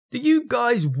Do you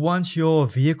guys want your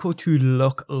vehicle to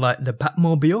look like the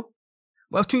Batmobile?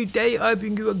 Well, today I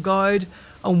bring you a guide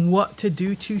on what to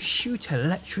do to shoot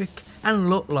electric and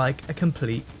look like a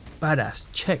complete badass.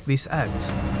 Check this out.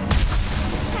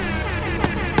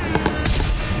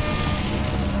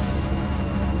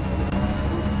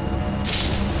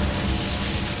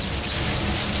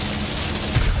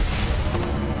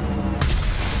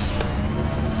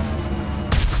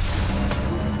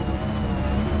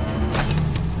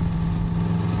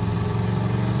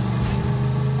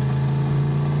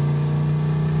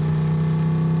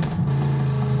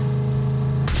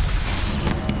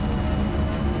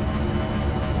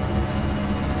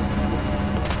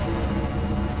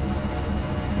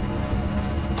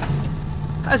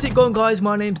 How's it going, guys?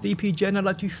 My name's DPJ and I'd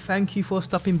like to thank you for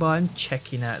stopping by and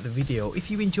checking out the video.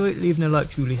 If you enjoy it, leaving a like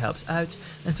truly helps out,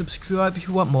 and subscribe if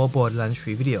you want more Borderlands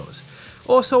 3 videos.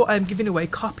 Also, I'm giving away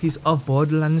copies of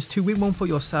Borderlands. To win one for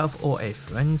yourself or a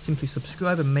friend, simply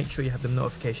subscribe and make sure you have the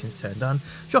notifications turned on.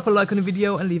 Drop a like on the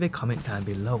video and leave a comment down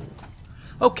below.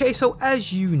 Okay, so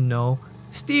as you know,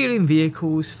 stealing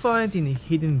vehicles, finding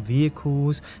hidden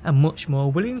vehicles and much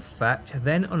more will in fact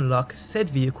then unlock said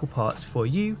vehicle parts for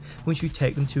you once you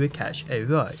take them to a cache a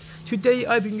ride. Today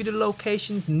I bring you the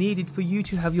locations needed for you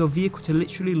to have your vehicle to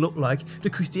literally look like the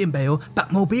Christian Bale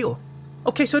Batmobile.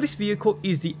 Okay, so this vehicle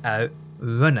is the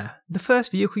Outrunner, the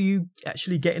first vehicle you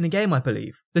actually get in the game, I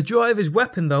believe. The driver's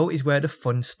weapon though is where the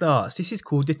fun starts. This is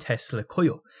called the Tesla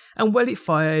Coil, and well, it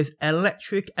fires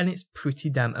electric and it's pretty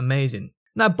damn amazing.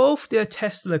 Now, both the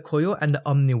Tesla Coil and the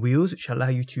Omni wheels, which allow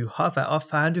you to hover, are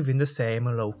found within the same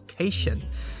location.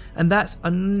 And that's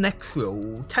on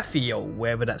Necrotafio,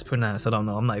 wherever that's pronounced. I don't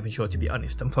know, I'm not even sure, to be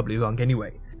honest. I'm probably wrong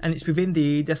anyway. And it's within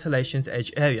the Desolation's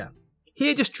Edge area.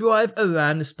 Here, just drive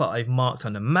around the spot I've marked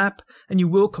on the map, and you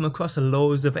will come across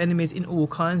loads of enemies in all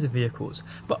kinds of vehicles.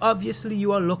 But obviously,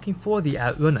 you are looking for the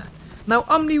Outrunner. Now,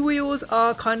 Omni wheels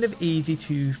are kind of easy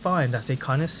to find as they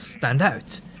kind of stand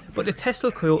out. But the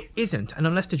Tesla Coil isn't, and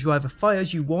unless the driver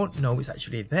fires, you won't know it's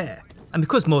actually there. And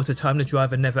because most of the time the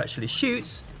driver never actually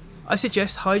shoots, I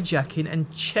suggest hijacking and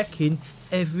checking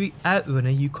every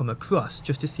Outrunner you come across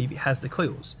just to see if it has the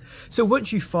coils. So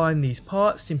once you find these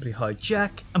parts, simply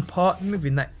hijack and park them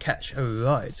within that cache a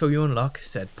ride, so you unlock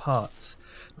said parts.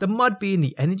 The mod being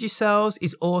the energy cells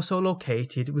is also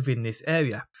located within this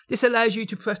area. This allows you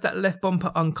to press that left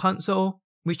bumper on console,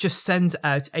 which just sends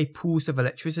out a pulse of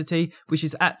electricity, which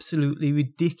is absolutely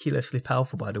ridiculously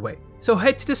powerful, by the way. So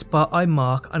head to the spot I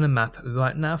mark on a map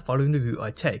right now, following the route I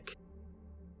take.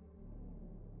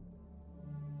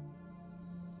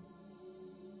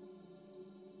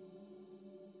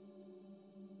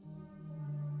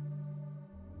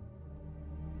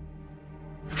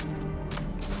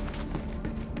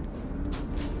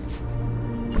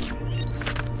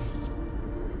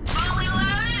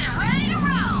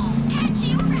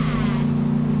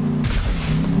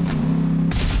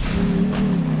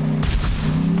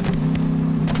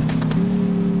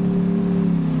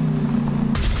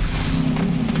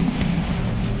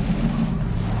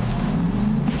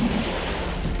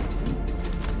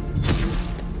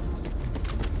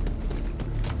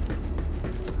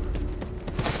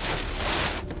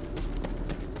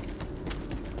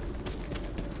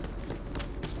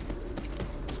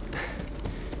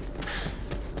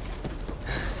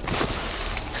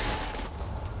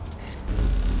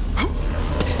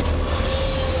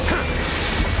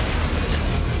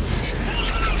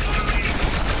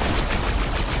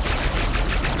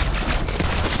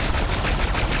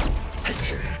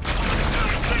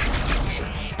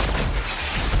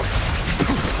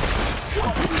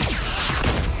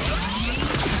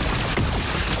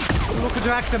 To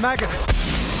act the maggot.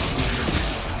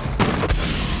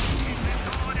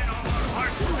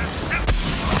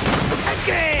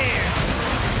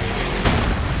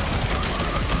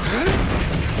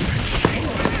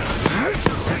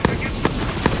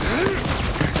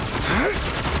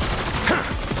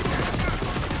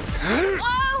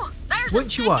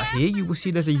 Once you are here, you will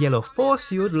see there's a yellow force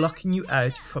field locking you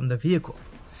out from the vehicle.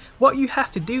 What you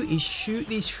have to do is shoot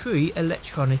these 3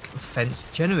 electronic fence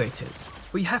generators.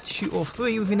 But you have to shoot all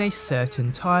 3 within a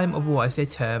certain time, otherwise they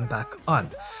turn back on.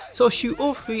 So shoot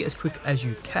all 3 as quick as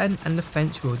you can and the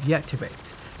fence will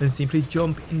deactivate. Then simply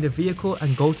jump in the vehicle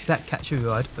and go to that catch a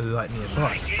ride right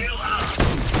nearby.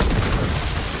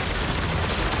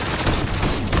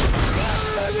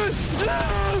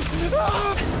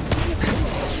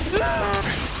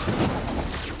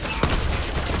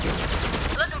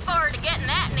 Looking forward to getting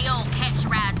that in the old catch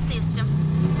ride system.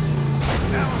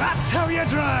 Now that's how you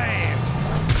drive!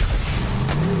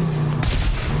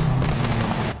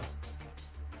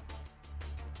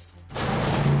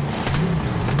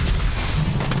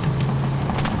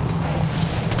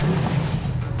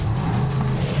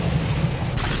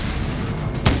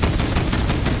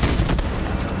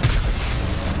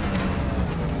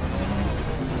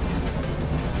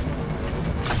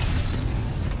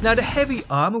 Now the heavy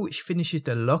armor which finishes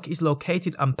the lock is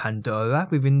located on Pandora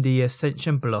within the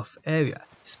Ascension Bluff area.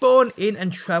 Spawn in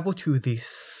and travel to this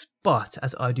spot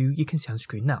as I do, you can see on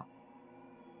screen now.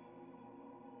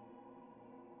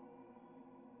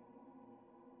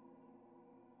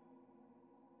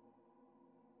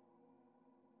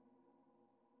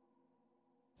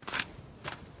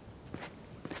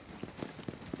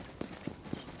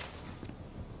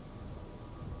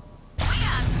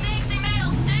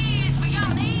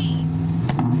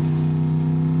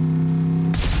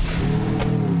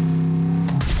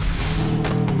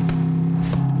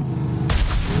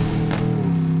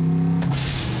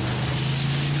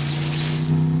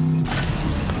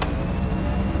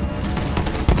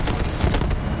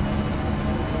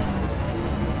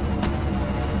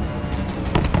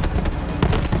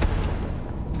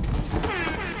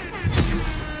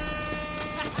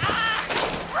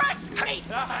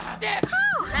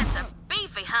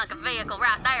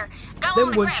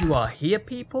 Then once you are here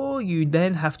people, you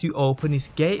then have to open this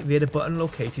gate via the button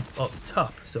located up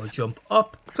top. So jump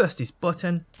up, press this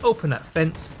button, open that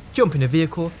fence, jump in the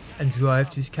vehicle and drive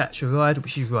to this catch a ride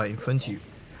which is right in front of you.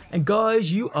 And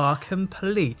guys, you are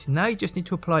complete. Now you just need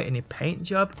to apply any paint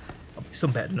job,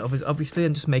 some better than others obviously,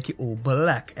 and just make it all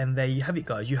black. And there you have it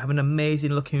guys, you have an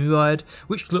amazing looking ride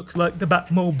which looks like the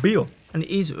Batmobile. And it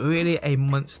is really a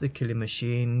monster killing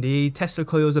machine. The Tesla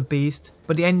coils are beast,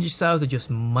 but the engine cells are just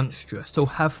monstrous. So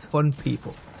have fun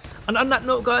people. And on that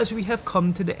note guys, we have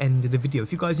come to the end of the video.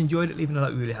 If you guys enjoyed it, leaving a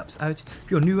like really helps out. If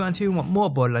you're new around here and want more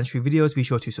Borderlands 3 videos, be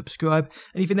sure to subscribe.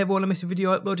 And if you never want to miss a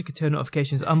video upload, you can turn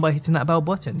notifications on by hitting that bell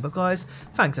button. But guys,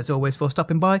 thanks as always for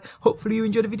stopping by. Hopefully you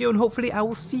enjoyed the video and hopefully I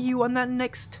will see you on that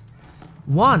next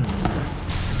one.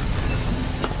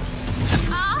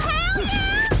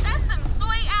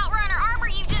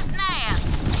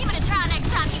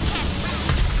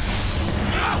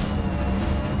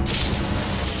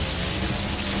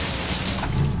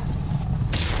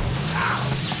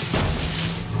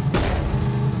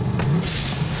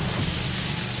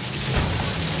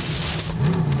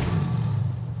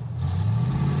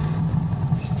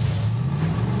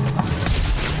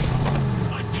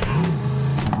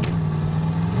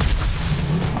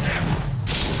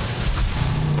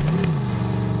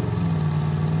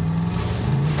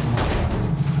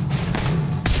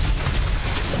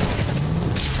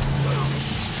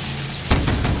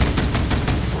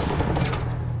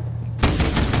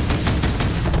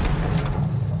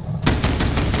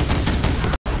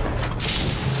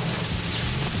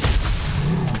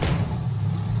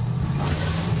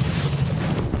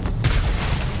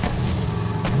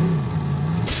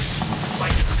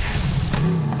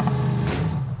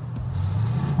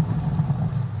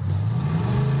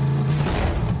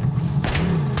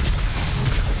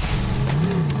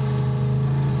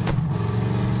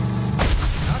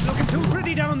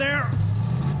 Down there.